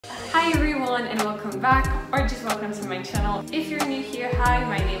Hi everyone and welcome back, or just welcome to my channel. If you're new here, hi,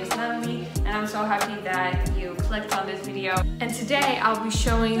 my name is Natalie and I'm so happy that you clicked on this video. And today I'll be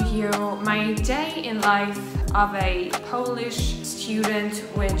showing you my day in life of a Polish student,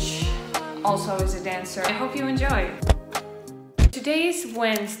 which also is a dancer. I hope you enjoy. Today is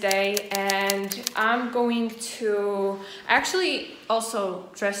Wednesday and I'm going to actually also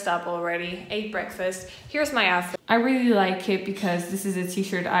dressed up already, ate breakfast. Here's my outfit. I really like it because this is a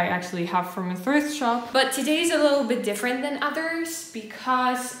t-shirt I actually have from a thrift shop. But today is a little bit different than others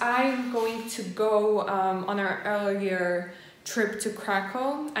because I'm going to go on our earlier trip to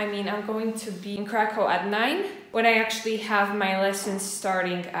Krakow. I mean, I'm going to be in Krakow at 9 when I actually have my lessons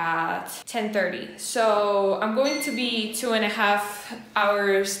starting at 10:30. So I'm going to be 2.5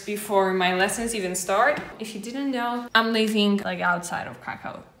 hours before my lessons even start. If you didn't know, I'm living like outside of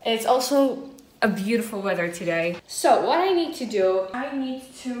Krakow. It's also a beautiful weather today. So what I need to do, I need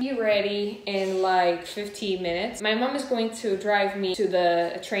to be ready in like 15 minutes. My mom is going to drive me to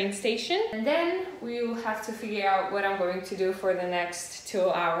the train station and then we will have to figure out what I'm going to do for the next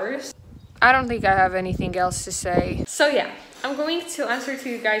 2 hours. I don't think I have anything else to say. So yeah, I'm going to answer to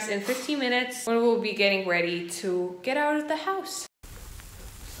you guys in 15 minutes when we'll be getting ready to get out of the house.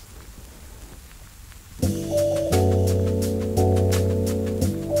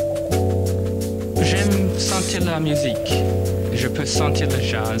 J'aime sentir la musique. Je peux sentir le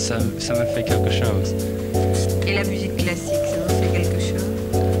jazz, ça me fait quelque chose. Et la musique classique, ça vous fait quelque chose?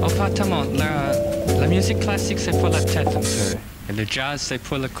 Oh, pas tellement. La musique classique, c'est pour la tête un peu. Et le jazz, c'est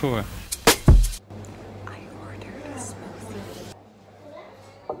pour le corps.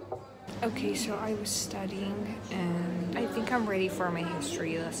 Okay, so I was studying and I think I'm ready for my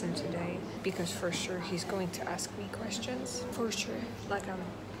history lesson today because for sure he's going to ask me questions. For sure. Like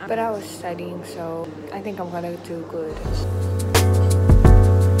but I was studying, so I think I'm gonna do good.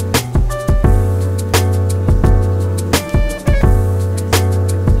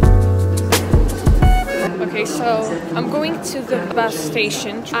 Okay, so I'm going to the bus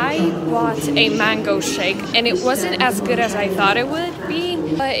station. I bought a mango shake and it wasn't as good as I thought it would be,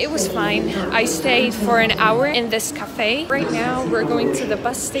 but it was fine. I stayed for an hour in this cafe. Right now we're going to the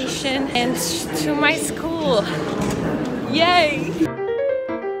bus station and to my school. Yay!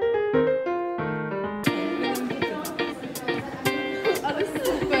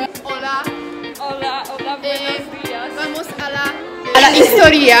 Hola. Hola, hola, buenos días. Vamos a la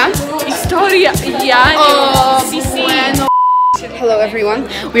historia. Historia. Yeah, sí, sí. Bueno. Hello everyone.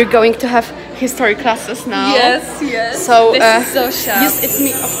 We're going to have history classes now. Yes, yes. So this is xoxo. yes, it's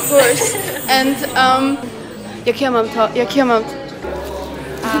me, of course. And jak ja mam to?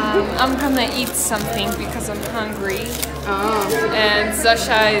 I'm gonna eat something because I'm hungry. Oh. And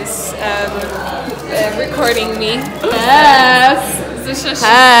xoxo is recording me. Yes. Zosia,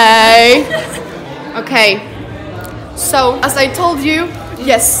 Hey. Okay. So as I told you,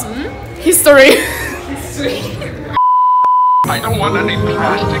 yes, history. I don't want any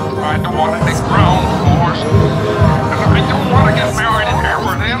plastic, I don't want any ground floors, and I don't want to get married in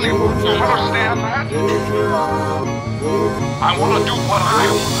Aberdeen. You understand that? I want to do what I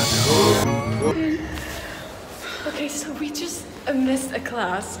want to do. Okay, so we just missed a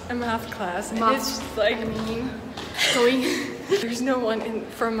class, a math class. And it's just like going. There's no one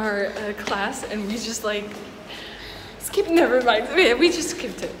from our class, and we just like skipped. Never mind. We just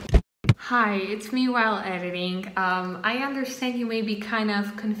skipped it. Hi, it's me while editing. I understand you may be kind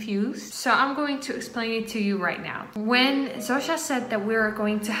of confused, so I'm going to explain it to you right now. When Zosia said that we were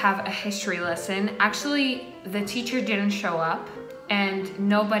going to have a history lesson, actually the teacher didn't show up and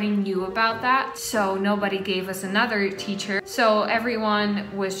nobody knew about that, so nobody gave us another teacher. So everyone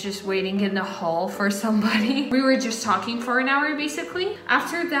was just waiting in the hall for somebody. We were just talking for an hour basically.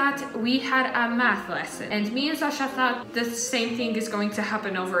 After that, we had a math lesson and me and Zosia thought the same thing is going to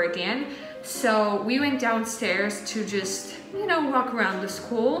happen over again. So we went downstairs to just, you know, walk around the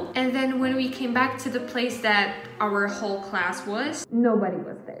school. And then when we came back to the place that our whole class was, nobody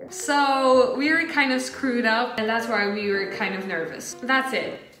was there. So we were kind of screwed up and that's why we were kind of nervous. That's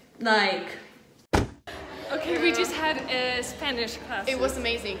it. Like, okay, we just had a Spanish class. It was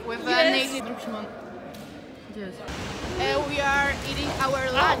amazing with a Yes. native. We are eating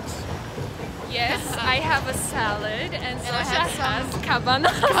our lunch. Yes, I have a salad and I Zosia have some has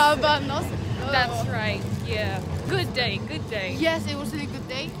cabanas. Cabanos. That's right, yeah. Good day, good day. Yes, it was a really good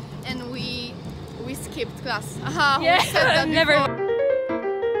day, and we skipped class. Yeah, we said that never. before.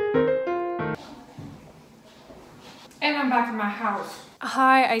 And I'm back in my house.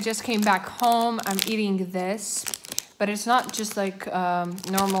 Hi, I just came back home. I'm eating this, but it's not just like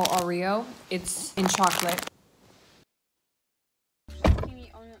normal Oreo. It's in chocolate.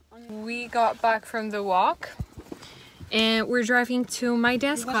 We got back from the walk and we're driving to my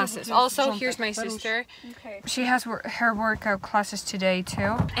dance classes. Also, here's my sister. She has her workout classes today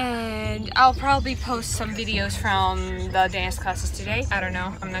too. And I'll probably post some videos from the dance classes today. I don't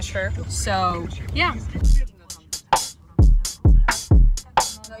know, I'm not sure. So, yeah.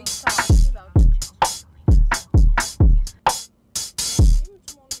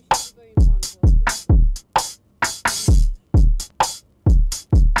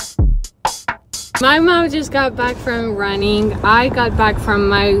 My mom just got back from running. I got back from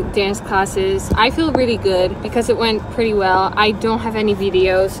my dance classes. I feel really good because it went pretty well. I don't have any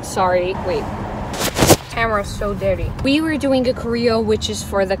videos, sorry. Wait, camera's so dirty. We were doing a choreo which is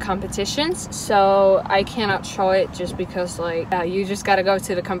for the competitions, so I cannot show it just because like you just gotta go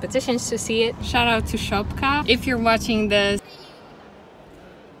to the competitions to see it. Shout out to Shopka if you're watching this.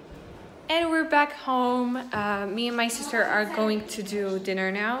 And we're back home. Me and my sister are going to do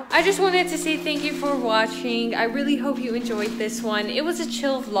dinner now. I just wanted to say thank you for watching. I really hope you enjoyed this one. It was a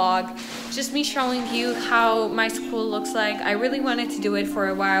chill vlog, just me showing you how my school looks like. I really wanted to do it for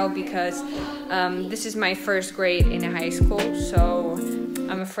a while because this is my first grade in high school, so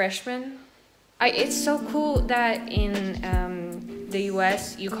I'm a freshman. It's so cool that in the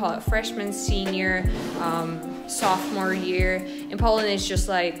US you call it freshman, senior, sophomore year. In Poland it's just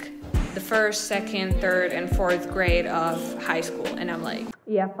like the first, second, third, and fourth grade of high school. And I'm like,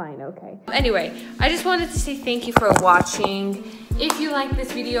 yeah, fine, okay. Anyway, I just wanted to say thank you for watching. If you like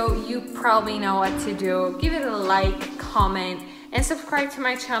this video, you probably know what to do. Give it a like, comment, and subscribe to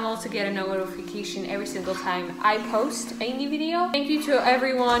my channel to get a notification every single time I post a new video. Thank you to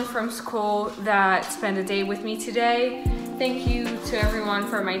everyone from school that spent a day with me today. Thank you to everyone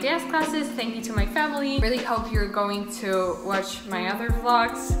for my dance classes. Thank you to my family. Really hope you're going to watch my other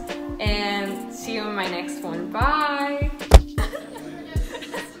vlogs. And see you in my next one. Bye!